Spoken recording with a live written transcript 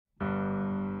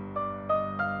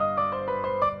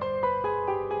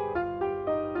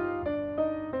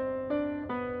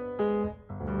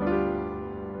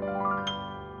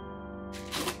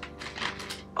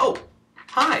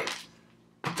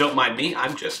Don't mind me,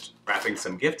 I'm just wrapping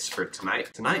some gifts for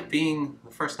tonight. Tonight being the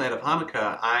first night of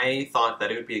Hanukkah, I thought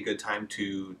that it would be a good time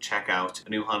to check out a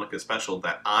new Hanukkah special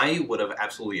that I would have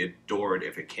absolutely adored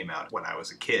if it came out when I was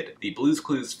a kid. The Blue's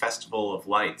Clues Festival of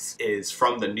Lights is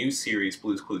from the new series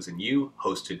Blue's Clues and You,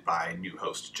 hosted by new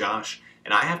host Josh,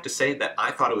 and I have to say that I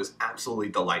thought it was absolutely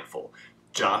delightful.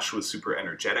 Josh was super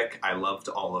energetic. I loved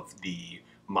all of the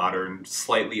modern,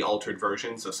 slightly altered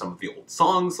versions of some of the old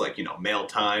songs, like, you know, Mail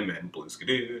Time and Blues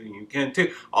Skidoo, You Can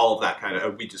Too, all of that kind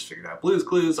of, we just figured out Blues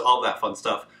Clues, all that fun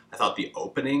stuff. I thought the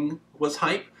opening was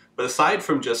hype, but aside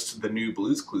from just the new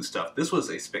Blues Clues stuff, this was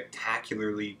a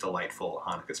spectacularly delightful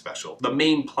Hanukkah special. The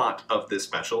main plot of this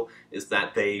special is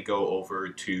that they go over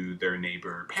to their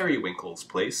neighbor Periwinkle's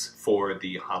place for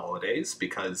the holidays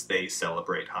because they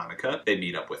celebrate Hanukkah. They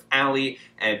meet up with Allie,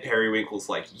 and Periwinkle's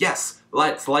like, yes,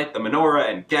 let's light the menorah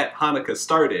and get Hanukkah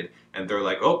started. And they're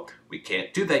like, oh, we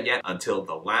can't do that yet until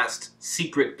the last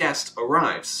secret guest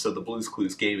arrives. So the Blue's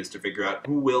Clues game is to figure out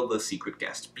who will the secret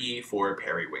guest be for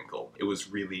Periwinkle. It was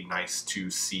really nice to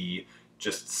see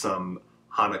just some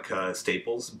Hanukkah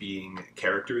staples being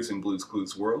characters in Blue's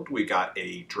Clues world. We got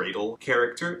a dreidel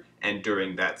character, and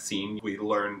during that scene we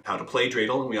learn how to play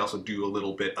dreidel, and we also do a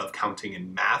little bit of counting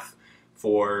and math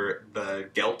for the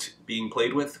gelt being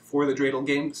played with for the dreidel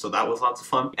game, so that was lots of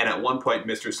fun. And at one point,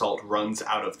 Mr. Salt runs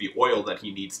out of the oil that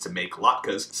he needs to make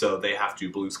latkes, so they have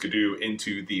to blue skidoo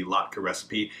into the latke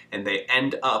recipe, and they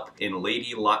end up in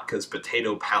Lady Latke's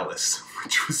Potato Palace,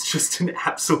 which was just an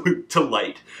absolute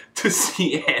delight to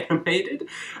see animated.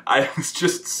 It was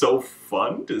just so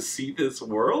fun to see this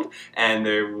world, and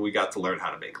there we got to learn how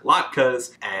to make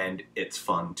latkes, and it's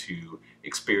fun to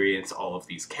experience all of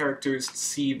these characters,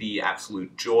 see the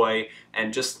absolute joy,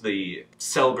 and just the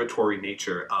celebratory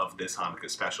nature of this Hanukkah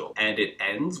special. And it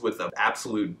ends with an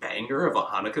absolute banger of a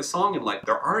Hanukkah song, and like,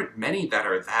 there aren't many that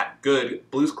are that good.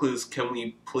 Blue's Clues, can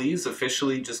we please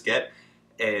officially just get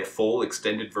a full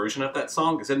extended version of that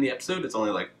song? Because in the episode, it's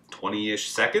only like 20-ish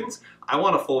seconds. I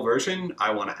want a full version. I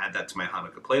want to add that to my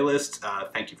Hanukkah playlist.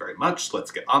 Thank you very much.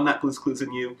 Let's get on that, Blue's Clues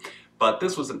and You. But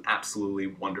this was an absolutely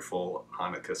wonderful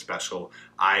Hanukkah special.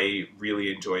 I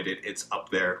really enjoyed it. It's up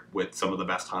there with some of the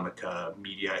best Hanukkah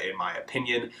media in my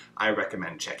opinion. I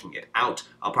recommend checking it out.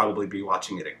 I'll probably be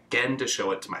watching it again to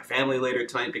show it to my family later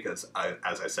tonight because,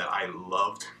 as I said, I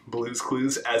loved Blue's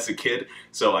Clues as a kid,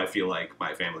 so I feel like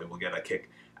my family will get a kick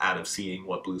out of seeing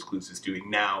what Blue's Clues is doing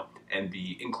now and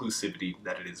the inclusivity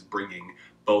that it is bringing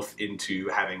both into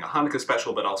having a Hanukkah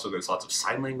special, but also there's lots of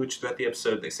sign language throughout the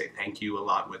episode. They say thank you a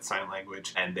lot with sign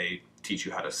language, and they teach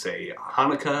you how to say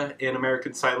Hanukkah in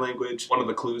American Sign Language. One of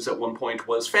the clues at one point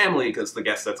was family, because the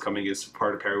guest that's coming is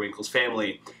part of Periwinkle's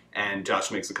family, and Josh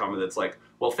makes a comment that's like,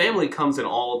 well, family comes in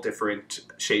all different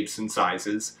shapes and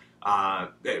sizes,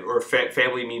 or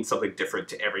family means something different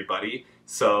to everybody.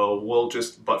 So we'll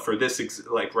just, but for this,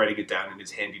 like writing it down in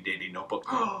his handy-dandy notebook.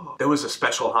 There was a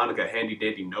special Hanukkah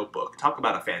handy-dandy notebook. Talk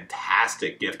about a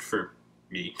fantastic gift for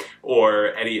me,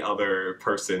 or any other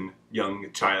person,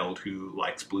 young child who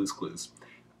likes Blue's Clues.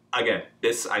 Again,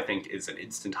 this I think is an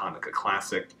instant Hanukkah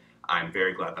classic. I'm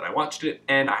very glad that I watched it,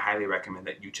 and I highly recommend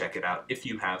that you check it out if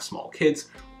you have small kids,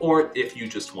 or if you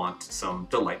just want some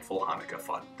delightful Hanukkah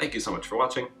fun. Thank you so much for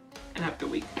watching, and have a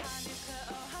good week.